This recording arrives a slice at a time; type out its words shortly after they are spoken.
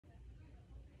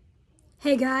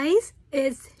Hey guys,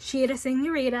 it's Cheetah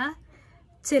Senorita.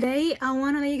 Today I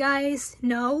want to let you guys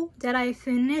know that I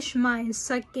finished my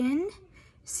second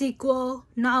sequel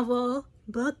novel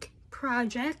book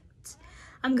project.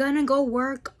 I'm gonna go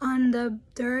work on the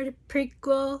third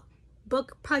prequel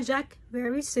book project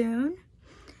very soon.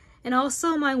 And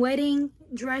also my wedding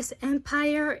dress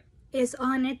empire is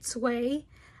on its way.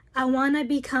 I want to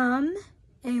become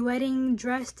a wedding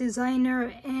dress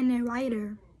designer and a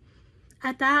writer.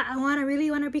 At that, I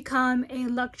really want to become a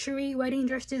luxury wedding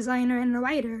dress designer and a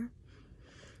writer.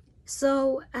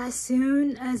 So as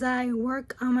soon as I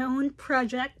work on my own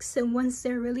projects and once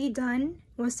they're really done,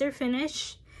 once they're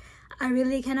finished, I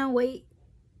really cannot wait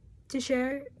to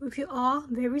share with you all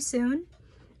very soon.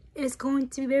 It's going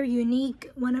to be very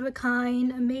unique, one of a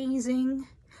kind, amazing,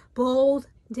 bold,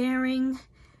 daring,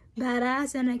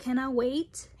 badass, and I cannot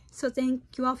wait. So thank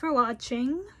you all for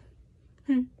watching.